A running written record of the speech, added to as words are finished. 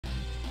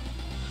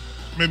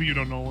Maybe you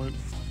don't know it.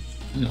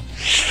 No.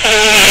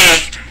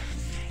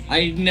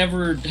 I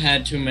never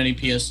had too many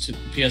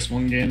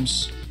PS1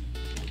 games.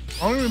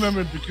 I only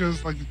remember it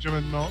because like the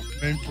German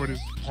name for it is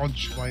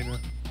Frontschweine.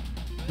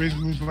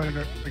 Basically means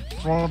like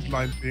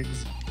frontline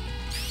pigs.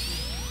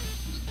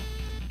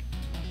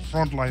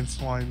 Frontline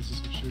swines or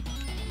some shit.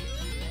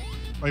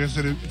 Like I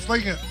said, it's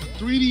like a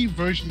 3D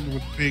version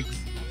with pigs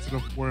instead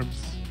of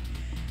worms.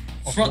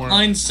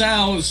 Frontline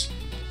sows.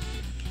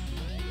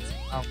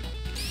 Ow.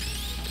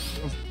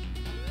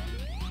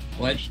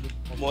 What?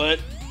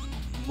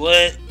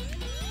 What?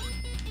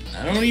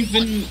 I don't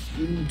even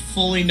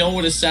fully know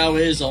what a sow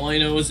is. All I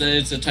know is that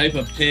it's a type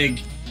of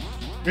pig.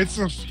 It's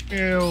a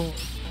female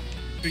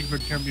pig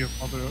that can be a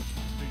mother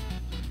pig.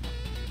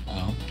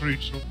 Oh. Pretty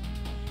sure.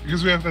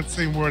 Because we have that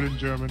same word in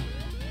German.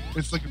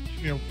 It's like a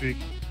female pig.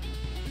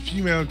 A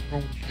female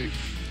grown pig.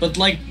 But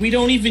like, we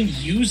don't even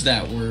use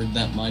that word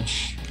that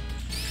much.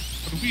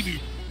 But we do.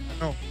 I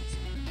know.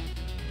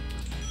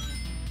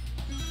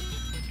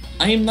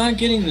 I am not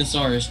getting this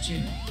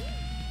RSG.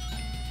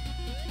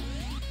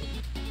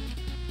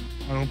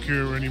 I don't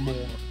care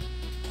anymore.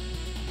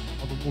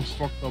 I'm the most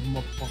fucked up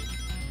motherfucker.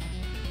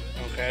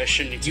 Okay, I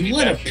shouldn't need to be You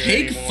let a back here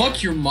pig anymore.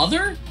 fuck your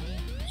mother?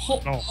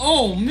 No.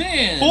 Oh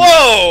man!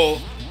 Whoa!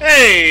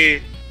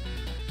 Hey!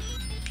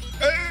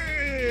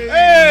 Hey!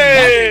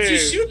 Why didn't you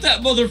Hey! shoot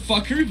that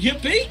motherfucker?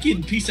 Get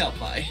bacon! Peace out,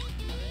 bye.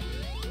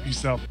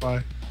 Peace out,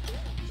 bye.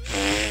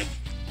 I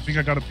think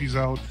I gotta peace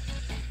out.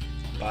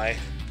 Bye.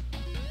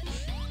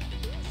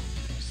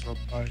 Peace out,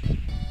 bye.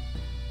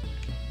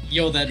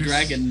 Yo, that Peace.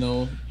 dragon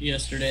though,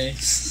 yesterday.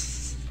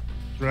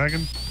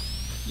 Dragon?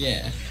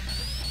 Yeah.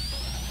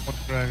 What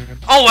dragon?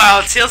 Oh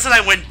wow, Tails and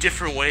I went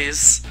different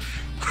ways.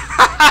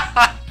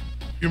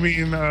 You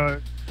mean,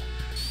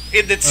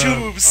 In the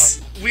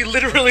tubes. We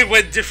literally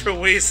went different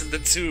ways in the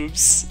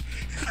tubes.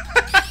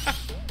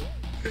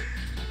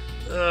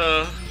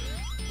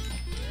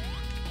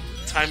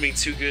 Timing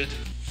too good.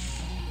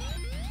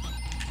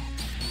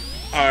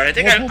 Alright, I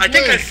think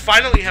I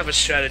finally have a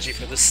strategy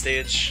for this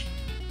stage.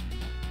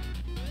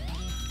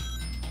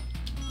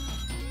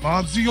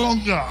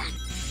 Mazionga!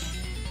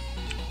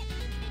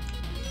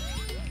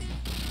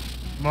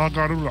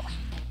 Magarura.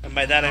 And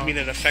by that I mean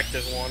an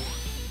effective one.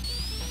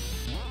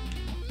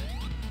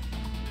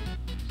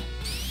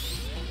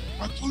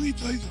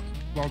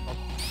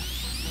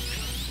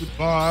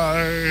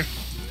 Goodbye,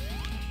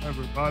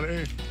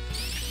 everybody.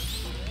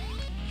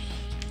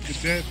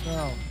 You're dead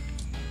now.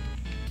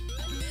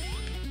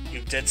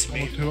 You're dead to I'm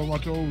me. gonna tell on my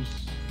toes.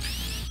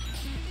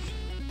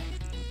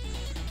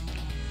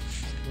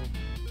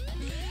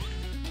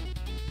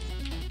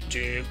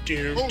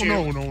 Oh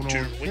no.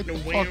 Get the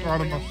fuck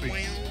out of my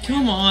face.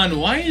 Come on,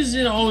 why is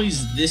it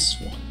always this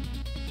one?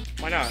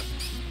 Why not?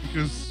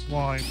 Because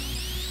swine.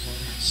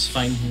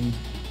 Schweinhund.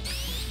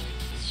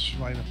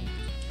 Schweine.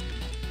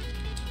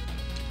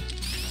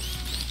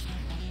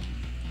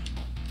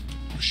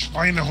 Du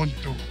Schweinehund,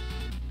 du.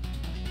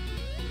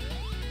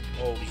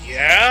 Oh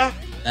yeah?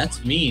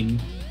 That's mean.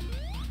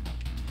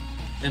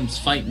 Them's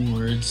fighting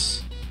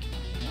words.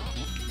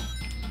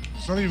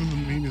 It's not even the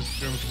meanest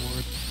German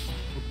word.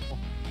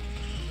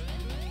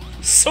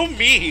 So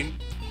mean.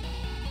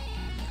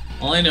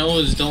 All I know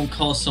is don't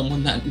call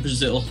someone that in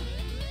Brazil.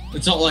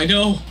 That's all I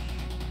know.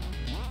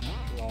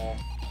 Aw.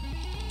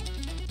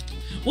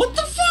 What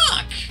the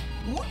fuck?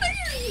 Why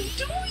are you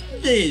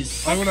doing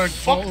this? Why would I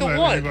call Fuck the that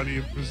what? anybody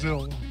in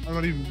Brazil? I'm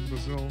not even in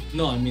Brazil.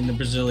 No, I mean the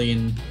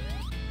Brazilian.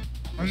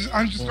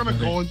 I'm just gonna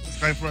go into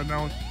Skype right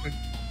now and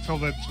tell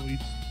that tweet.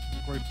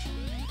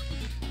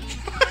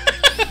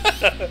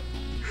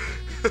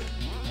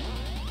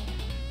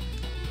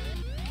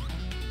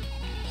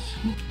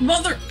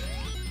 Mother!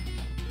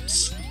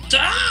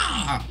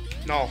 Stop!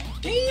 No.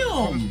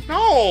 Damn!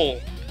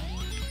 No!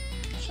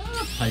 Shut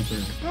up, Piper.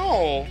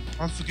 No!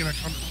 Once again, I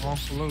counted wrong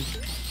below.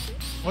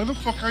 Why the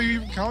fuck are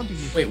you even counting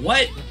me? Wait,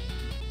 what?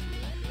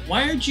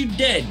 Why aren't you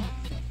dead?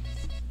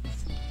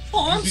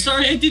 Oh, I'm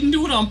sorry, I didn't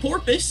do it on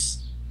purpose.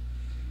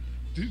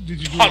 Did you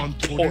do it on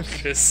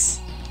Tortoise?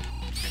 Porpoise.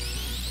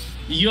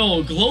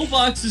 Yo,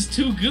 Glowbox is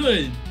too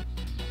good.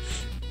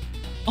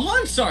 Oh,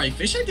 I'm sorry,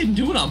 Fish, I didn't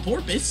do it on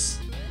purpose.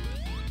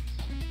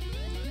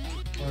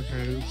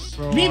 Okay,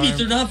 so Maybe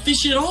they're not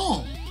fish at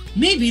all.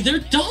 Maybe they're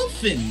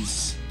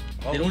dolphins.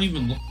 Oh. They don't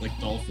even look like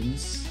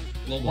dolphins.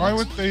 Glowbox. Why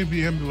would they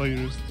be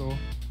emulators, though?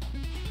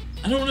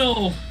 I don't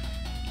know.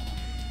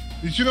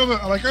 Did you know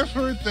that, like, I've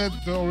heard that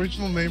the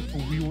original name for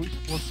Wii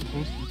was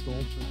supposed to be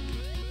Dolphin.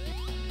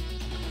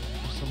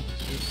 Or some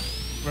shit.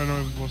 I don't know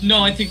if it was.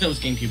 No, I think that was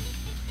GameCube.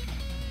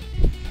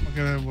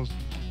 Okay, then it was.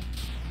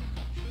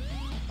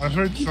 I've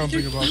heard Maybe something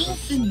they're about that.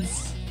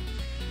 dolphins.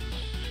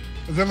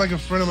 And then, like, a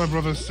friend of my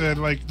brother said,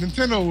 like,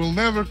 Nintendo will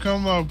never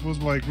come up with,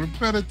 like,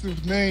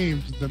 repetitive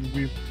names. Then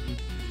we.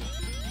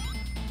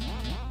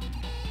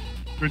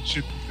 Good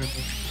shit,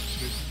 Nintendo.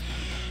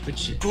 Good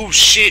shit. Good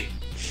shit.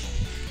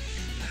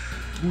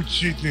 Good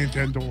shit,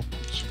 Nintendo.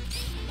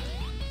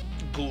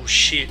 Good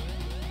shit.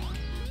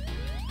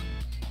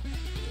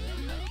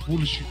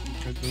 Bullshit,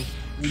 Nintendo.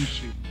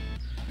 Bullshit.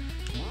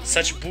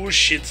 Such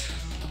bullshit.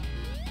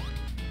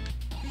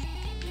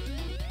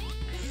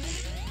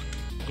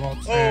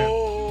 God's hand.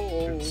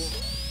 Oh.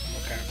 Yes.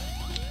 Okay.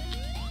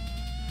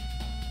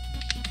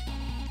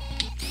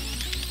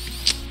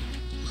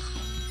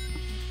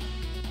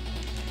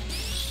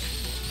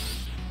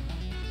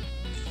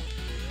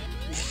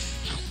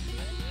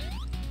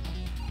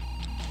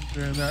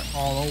 Doing that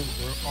all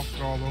over,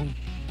 after all over.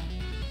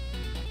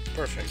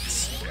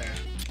 Perfect. Okay.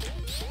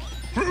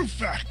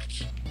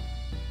 Perfect!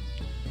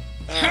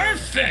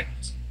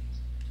 Perfect!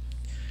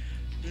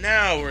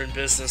 Now we're in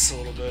business a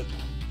little bit.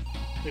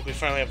 I think we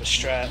finally have a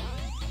strat.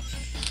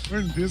 We're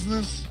in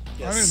business? I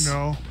didn't Yes.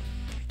 know.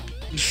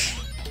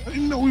 I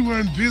didn't know we were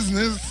in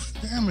business.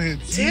 Damn it.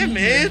 Damn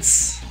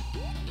it!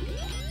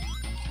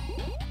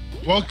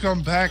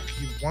 Welcome back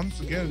once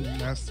again,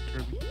 Master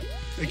Kirby.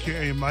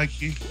 AKA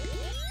Mikey.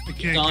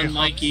 AKA Don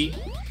Mikey.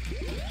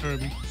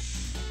 Kirby.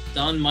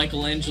 Don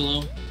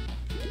Michelangelo.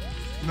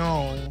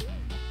 No.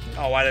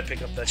 Oh, why did I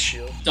pick up that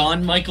shield?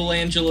 Don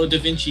Michelangelo da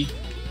Vinci.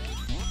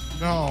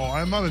 No,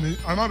 I'm not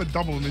a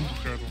double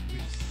Ninja Turtle,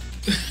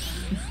 please.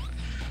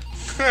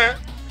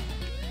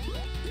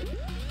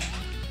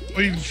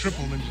 Or even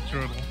triple Ninja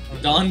Turtle.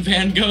 Don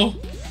Van Gogh.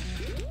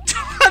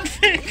 Don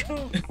Van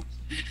Gogh.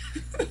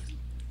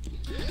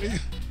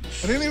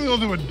 I didn't even know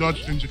there were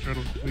Dutch Ninja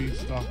Turtles, please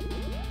stop.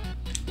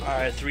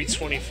 Alright,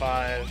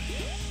 325.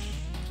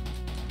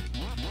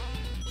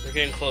 We're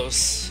getting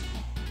close.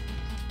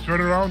 Turn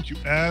around, you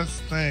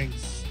ass.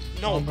 Thanks.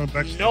 No, I'm going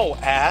back. no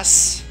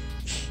ass.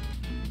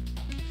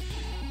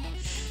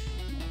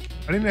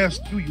 I didn't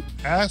ask you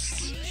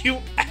ass. You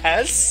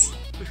ass?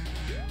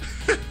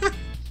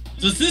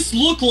 Does this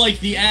look like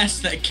the ass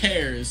that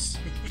cares?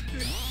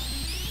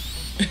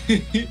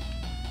 Does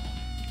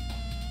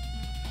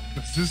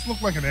this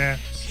look like an ass?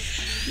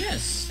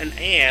 Yes. An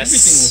Everything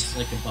ass.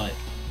 looks like a butt.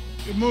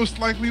 It most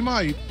likely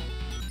might.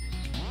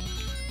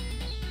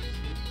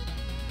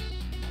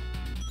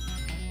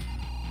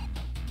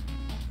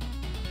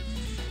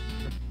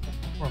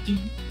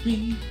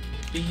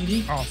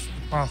 Bounce,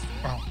 bounce,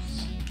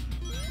 bounce.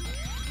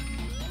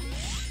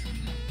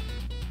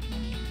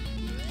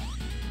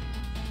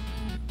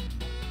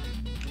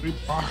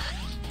 Rip-ah.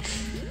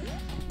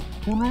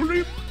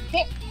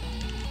 Rip-ah.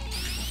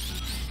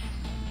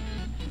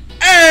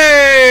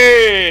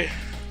 Hey!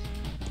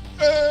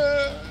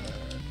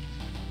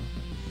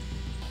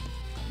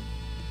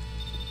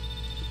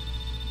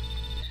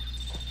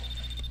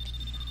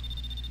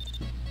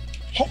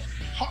 Ha,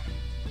 ha,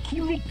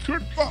 kulu,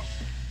 kirpa.